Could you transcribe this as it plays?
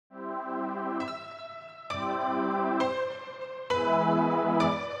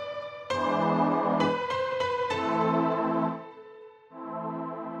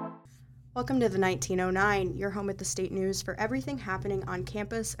Welcome to the 1909, your home at the State News for everything happening on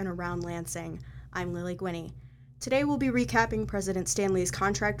campus and around Lansing. I'm Lily Guiney. Today we'll be recapping President Stanley's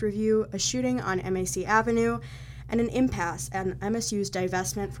contract review, a shooting on M.A.C. Avenue, and an impasse on MSU's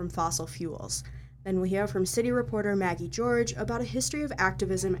divestment from fossil fuels. Then we'll hear from city reporter Maggie George about a history of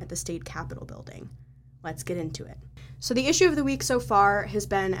activism at the state capitol building. Let's get into it. So the issue of the week so far has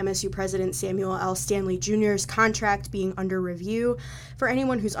been MSU President Samuel L. Stanley Jr.'s contract being under review. For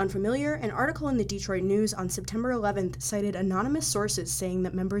anyone who's unfamiliar, an article in the Detroit News on September 11th cited anonymous sources saying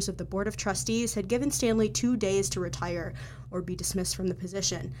that members of the Board of Trustees had given Stanley 2 days to retire or be dismissed from the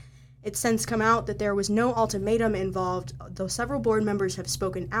position. It's since come out that there was no ultimatum involved, though several board members have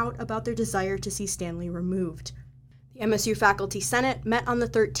spoken out about their desire to see Stanley removed. The MSU Faculty Senate met on the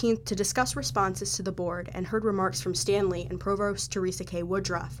 13th to discuss responses to the board and heard remarks from Stanley and Provost Teresa K.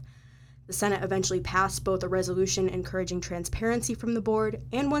 Woodruff. The Senate eventually passed both a resolution encouraging transparency from the board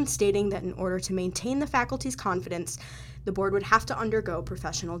and one stating that in order to maintain the faculty's confidence, the board would have to undergo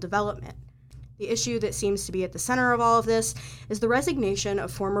professional development. The issue that seems to be at the center of all of this is the resignation of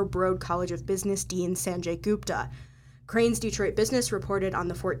former Broad College of Business Dean Sanjay Gupta. Crane's Detroit Business reported on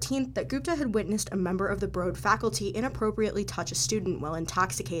the 14th that Gupta had witnessed a member of the Broad faculty inappropriately touch a student while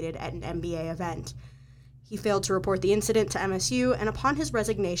intoxicated at an MBA event. He failed to report the incident to MSU, and upon his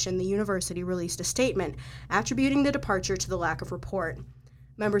resignation, the university released a statement attributing the departure to the lack of report.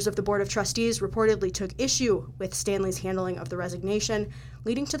 Members of the Board of Trustees reportedly took issue with Stanley's handling of the resignation,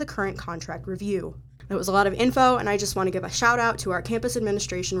 leading to the current contract review. It was a lot of info, and I just want to give a shout out to our campus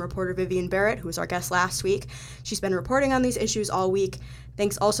administration reporter Vivian Barrett, who was our guest last week. She's been reporting on these issues all week.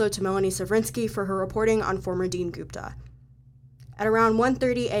 Thanks also to Melanie Savrinsky for her reporting on former Dean Gupta. At around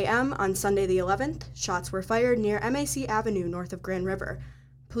 1:30 a.m. on Sunday the 11th, shots were fired near M.A.C. Avenue north of Grand River.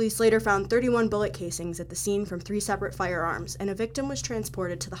 Police later found 31 bullet casings at the scene from 3 separate firearms, and a victim was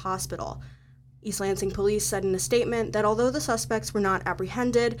transported to the hospital. East Lansing police said in a statement that although the suspects were not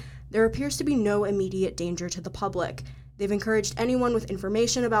apprehended, there appears to be no immediate danger to the public. They've encouraged anyone with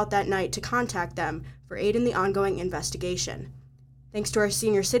information about that night to contact them for aid in the ongoing investigation. Thanks to our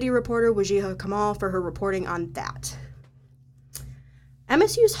senior city reporter, Wajiha Kamal, for her reporting on that.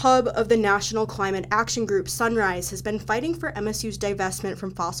 MSU's hub of the National Climate Action Group, Sunrise, has been fighting for MSU's divestment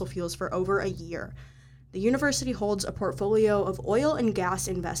from fossil fuels for over a year. The university holds a portfolio of oil and gas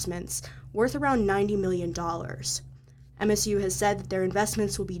investments worth around $90 million. MSU has said that their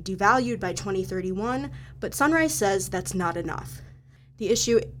investments will be devalued by 2031, but Sunrise says that's not enough. The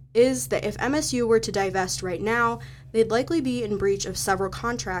issue is that if MSU were to divest right now, they'd likely be in breach of several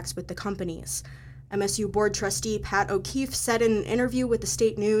contracts with the companies. MSU Board Trustee Pat O'Keefe said in an interview with the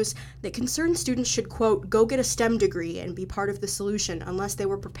State News that concerned students should, quote, go get a STEM degree and be part of the solution unless they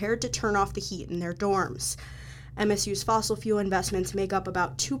were prepared to turn off the heat in their dorms. MSU's fossil fuel investments make up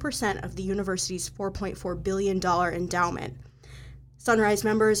about 2% of the university's $4.4 billion endowment. Sunrise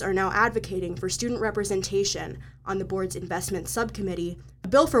members are now advocating for student representation on the board's investment subcommittee, a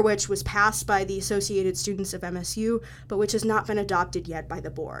bill for which was passed by the Associated Students of MSU, but which has not been adopted yet by the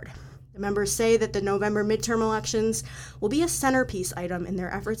board. The members say that the November midterm elections will be a centerpiece item in their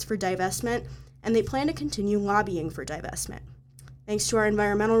efforts for divestment, and they plan to continue lobbying for divestment. Thanks to our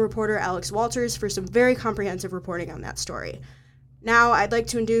environmental reporter Alex Walters for some very comprehensive reporting on that story. Now I'd like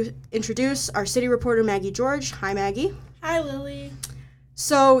to introduce our city reporter Maggie George. Hi, Maggie. Hi, Lily.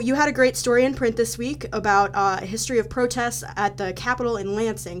 So you had a great story in print this week about a history of protests at the Capitol in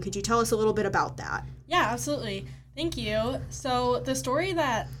Lansing. Could you tell us a little bit about that? Yeah, absolutely. Thank you. So the story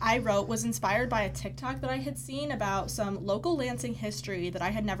that I wrote was inspired by a TikTok that I had seen about some local Lansing history that I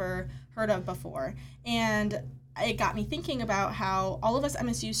had never heard of before. And it got me thinking about how all of us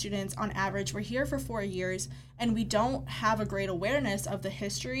MSU students on average were here for 4 years and we don't have a great awareness of the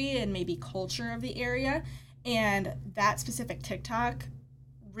history and maybe culture of the area. And that specific TikTok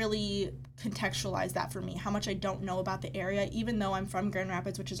really contextualized that for me, how much I don't know about the area. Even though I'm from Grand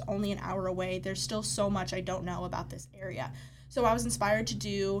Rapids, which is only an hour away, there's still so much I don't know about this area. So I was inspired to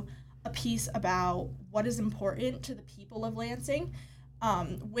do a piece about what is important to the people of Lansing.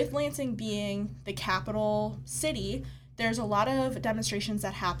 With Lansing being the capital city, there's a lot of demonstrations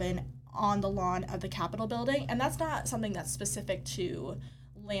that happen on the lawn of the Capitol building, and that's not something that's specific to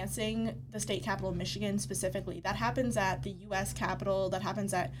Lansing, the state capital of Michigan specifically. That happens at the U.S. Capitol. That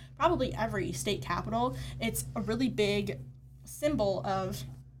happens at probably every state capitol. It's a really big symbol of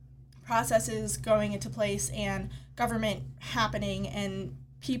processes going into place and government happening, and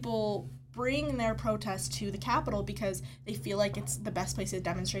people bring their protests to the Capitol because they feel like it's the best place to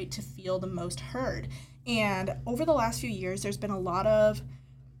demonstrate, to feel the most heard. And over the last few years, there's been a lot of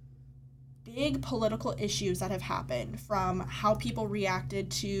big political issues that have happened, from how people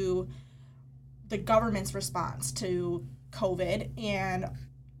reacted to the government's response to COVID and,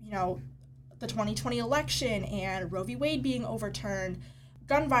 the 2020 election and Roe v. Wade being overturned,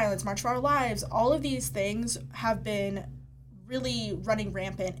 gun violence, March for Our Lives, all of these things have been really running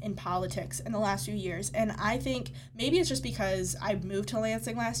rampant in politics in the last few years. And I think maybe it's just because I moved to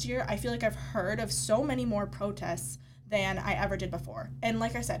Lansing last year, I feel like I've heard of so many more protests than I ever did before. And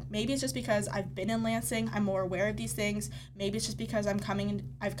like I said, maybe it's just because I've been in Lansing, I'm more aware of these things. Maybe it's just because I've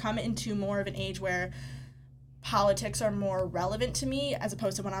come into more of an age where politics are more relevant to me as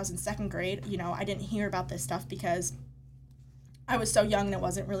opposed to when I was in second grade. I didn't hear about this stuff because I was so young and it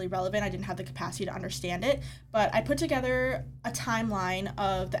wasn't really relevant. I didn't have the capacity to understand it. But I put together a timeline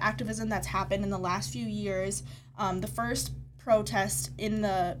of the activism that's happened in the last few years. The first protest in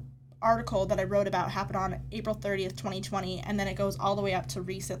the article that I wrote about happened on April 30th, 2020, and then it goes all the way up to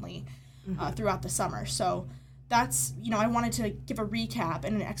recently throughout the summer. So that's, I wanted to give a recap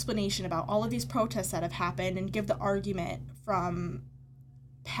and an explanation about all of these protests that have happened and give the argument from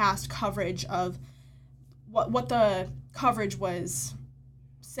past coverage of what the coverage was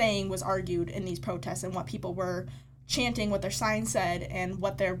saying was argued in these protests and what people were chanting, what their signs said, and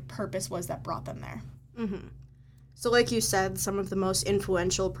what their purpose was that brought them there. Mm-hmm. So like you said, some of the most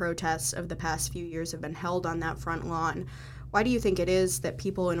influential protests of the past few years have been held on that front lawn. Why do you think it is that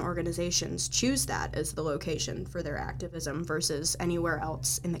people and organizations choose that as the location for their activism versus anywhere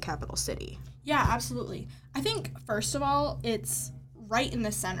else in the capital city? Yeah, absolutely. I think, first of all, it's right in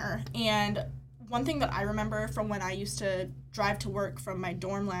the center. And one thing that I remember from when I used to drive to work from my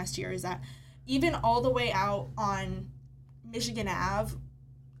dorm last year is that even all the way out on Michigan Ave,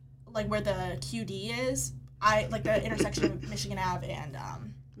 like where the QD is, like the intersection of Michigan Ave and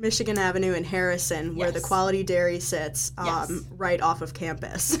Michigan Avenue in Harrison, where the Quality Dairy sits, right off of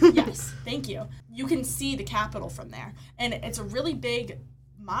campus. Yes, thank you. You can see the Capitol from there. And it's a really big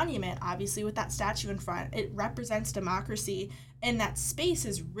monument, obviously, with that statue in front. It represents democracy, and that space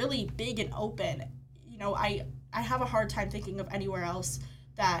is really big and open. I have a hard time thinking of anywhere else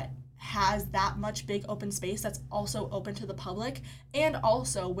that has that much big open space that's also open to the public and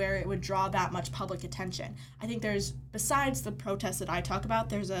also where it would draw that much public attention. I think besides the protests that I talk about,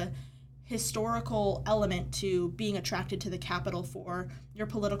 there's a historical element to being attracted to the Capitol for your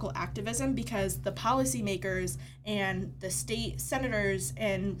political activism because the policymakers and the state senators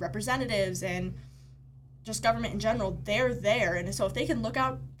and representatives and just government in general, they're there. And so if they can look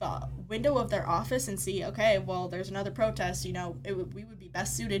out the window of their office and see, okay, well, there's another protest, we would be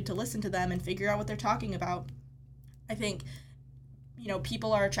best suited to listen to them and figure out what they're talking about. I think,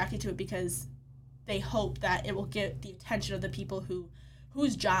 people are attracted to it because they hope that it will get the attention of the people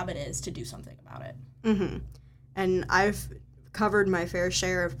whose job it is to do something about it. Mm-hmm. And I've covered my fair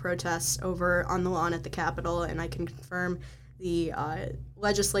share of protests over on the lawn at the Capitol, and I can confirm the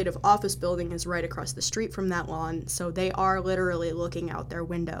legislative office building is right across the street from that lawn, so they are literally looking out their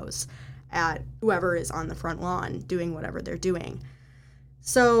windows at whoever is on the front lawn doing whatever they're doing.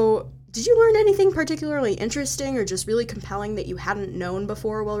 So, did you learn anything particularly interesting or just really compelling that you hadn't known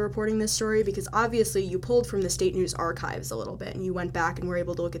before while reporting this story? Because obviously you pulled from the State News archives a little bit, and you went back and were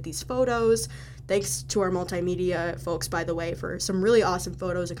able to look at these photos. Thanks to our multimedia folks, by the way, for some really awesome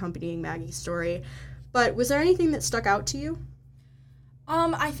photos accompanying Maggie's story. But was there anything that stuck out to you?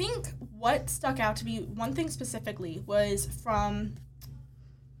 I think what stuck out to me, one thing specifically, was from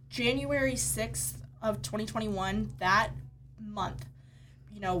January 6th of 2021, that month.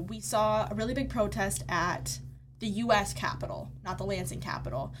 We saw a really big protest at the U.S. Capitol, not the Lansing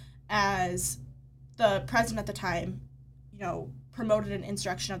Capitol, as the president at the time, promoted an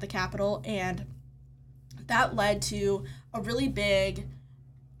insurrection of the Capitol, and that led to a really big,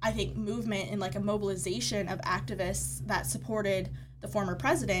 I think, movement and like a mobilization of activists that supported the former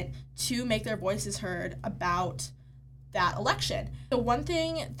president to make their voices heard about that election. The one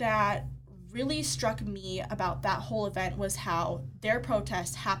thing that really struck me about that whole event was how their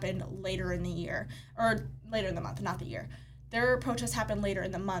protest happened later in the year, or later in the month, not the year. Their protest happened later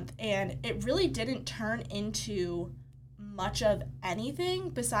in the month, and it really didn't turn into much of anything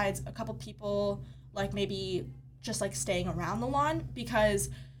besides a couple people like maybe just like staying around the lawn, because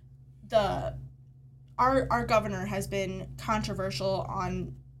our governor has been controversial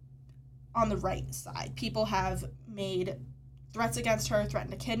on the right side. People have made threats against her,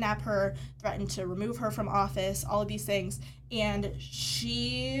 threatened to kidnap her, threatened to remove her from office, all of these things. And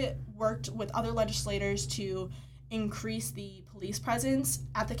she worked with other legislators to increase the police presence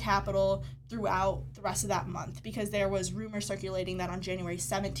at the Capitol throughout the rest of that month, because there was rumors circulating that on January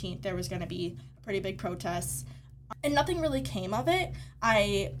 17th there was going to be a pretty big protest. And nothing really came of it.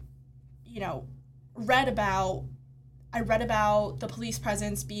 I, read about I read about the police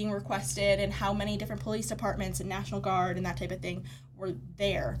presence being requested and how many different police departments and National Guard and that type of thing were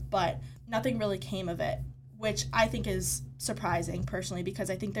there, but nothing really came of it, which I think is surprising personally, because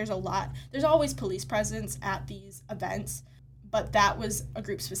I think there's always police presence at these events, but that was a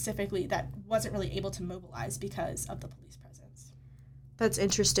group specifically that wasn't really able to mobilize because of the police presence. That's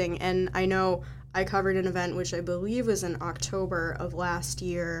interesting, and I know I covered an event which I believe was in October of last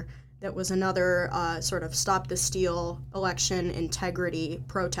year that was another sort of Stop the Steal election integrity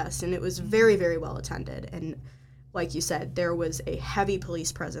protest, and it was very, very well attended. And like you said, there was a heavy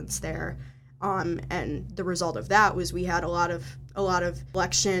police presence there, and the result of that was we had a lot of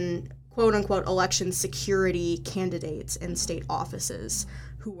election, quote unquote, election security candidates in state offices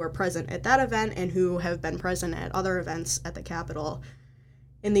who were present at that event and who have been present at other events at the Capitol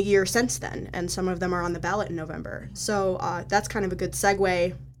in the year since then, and some of them are on the ballot in November. So that's kind of a good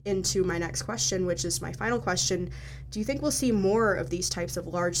segue into my next question, which is my final question. Do you think we'll see more of these types of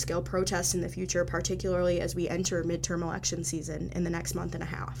large-scale protests in the future, particularly as we enter midterm election season in the next month and a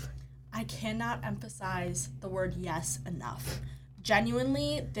half? I cannot emphasize the word yes enough.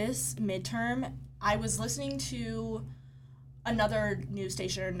 Genuinely, this midterm, I was listening to another news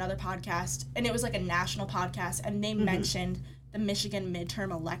station or another podcast, and it was like a national podcast, and they mentioned the Michigan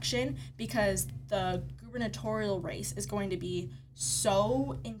midterm election because the gubernatorial race is going to be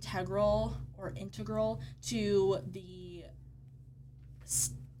so integral to the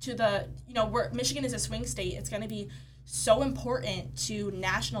where Michigan is a swing state. It's going to be so important to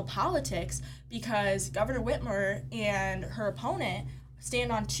national politics because Governor Whitmer and her opponent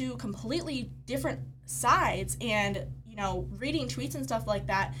stand on two completely different sides, and reading tweets and stuff like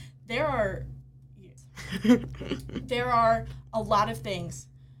that, there are a lot of things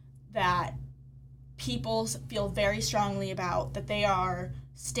that people feel very strongly about, that they are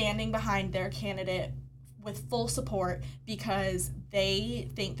standing behind their candidate with full support because they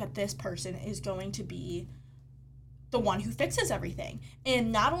think that this person is going to be the one who fixes everything.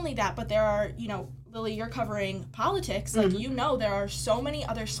 And not only that, but there are, Lily, you're covering politics. Like, there are so many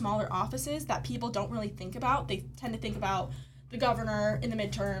other smaller offices that people don't really think about. They tend to think about the governor in the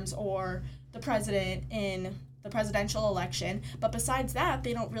midterms or the president in the presidential election. But besides that,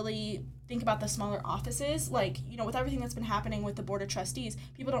 they don't really think about the smaller offices. Like, with everything that's been happening with the Board of Trustees,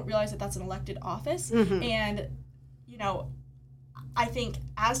 people don't realize that that's an elected office. And, I think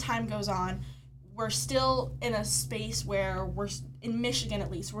as time goes on, we're still in a space where in Michigan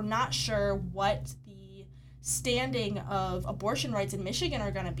at least, we're not sure what the standing of abortion rights in Michigan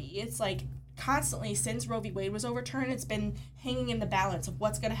are going to be. It's like constantly, since Roe v. Wade was overturned, it's been hanging in the balance of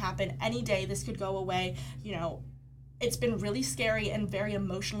what's going to happen. Any day this could go away. It's been really scary and very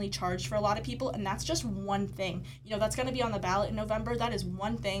emotionally charged for a lot of people, and that's just one thing. That's going to be on the ballot in November. That is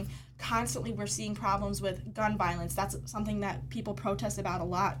one thing. Constantly we're seeing problems with gun violence. That's something that people protest about a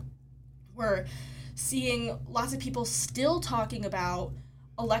lot. We're seeing lots of people still talking about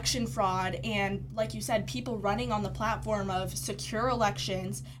election fraud and, like you said, people running on the platform of secure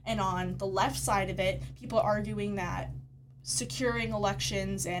elections, and on the left side of it, people arguing that securing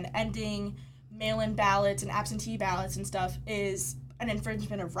elections and ending mail-in ballots and absentee ballots and stuff is an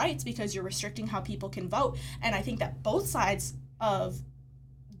infringement of rights because you're restricting how people can vote. And I think that both sides of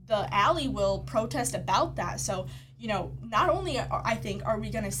the alley will protest about that. So, not only I think are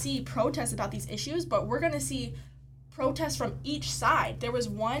we going to see protests about these issues, but we're going to see protests from each side. There was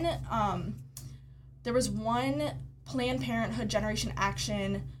one Planned Parenthood Generation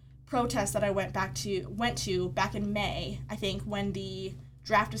Action protest that I went to back in May, I think, when the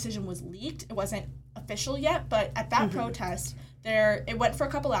draft decision was leaked. It wasn't official yet, but at that protest, it went for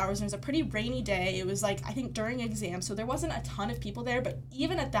a couple hours, and it was a pretty rainy day. It was like, I think, during exams, so there wasn't a ton of people there, but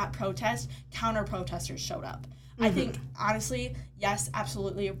even at that protest, counter-protesters showed up. I think, honestly, yes,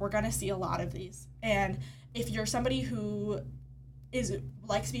 absolutely, we're going to see a lot of these. And if you're somebody who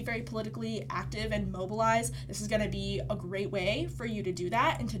likes to be very politically active and mobilized, this is going to be a great way for you to do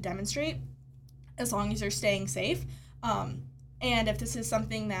that and to demonstrate, as long as you're staying safe. And if this is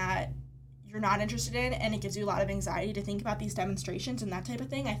something that you're not interested in and it gives you a lot of anxiety to think about these demonstrations and that type of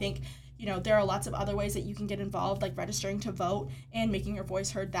thing, I think, there are lots of other ways that you can get involved, like registering to vote and making your voice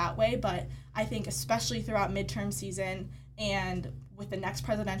heard that way. But I think especially throughout midterm season and with the next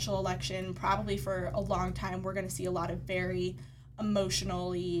presidential election, probably for a long time, we're going to see a lot of very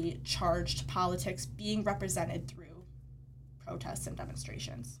emotionally charged politics being represented through protests and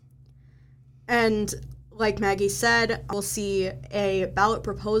demonstrations. And like Maggie said, we'll see a ballot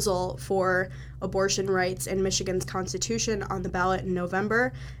proposal for abortion rights in Michigan's Constitution on the ballot in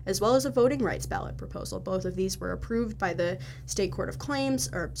November, as well as a voting rights ballot proposal. Both of these were approved by the State Court of Claims,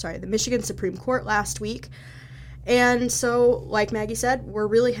 the Michigan Supreme Court last week. And so, like Maggie said, we're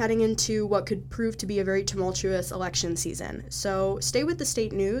really heading into what could prove to be a very tumultuous election season. So stay with the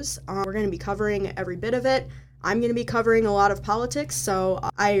state news. We're going to be covering every bit of it. I'm going to be covering a lot of politics, so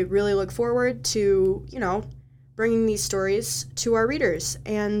I really look forward to, bringing these stories to our readers.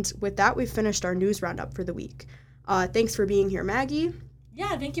 And with that, we've finished our news roundup for the week. Thanks for being here, Maggie.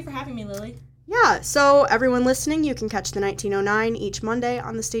 Yeah, thank you for having me, Lily. Yeah, so everyone listening, you can catch the 1909 each Monday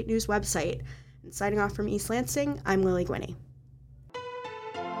on the State News website. And signing off from East Lansing, I'm Lily Guiney.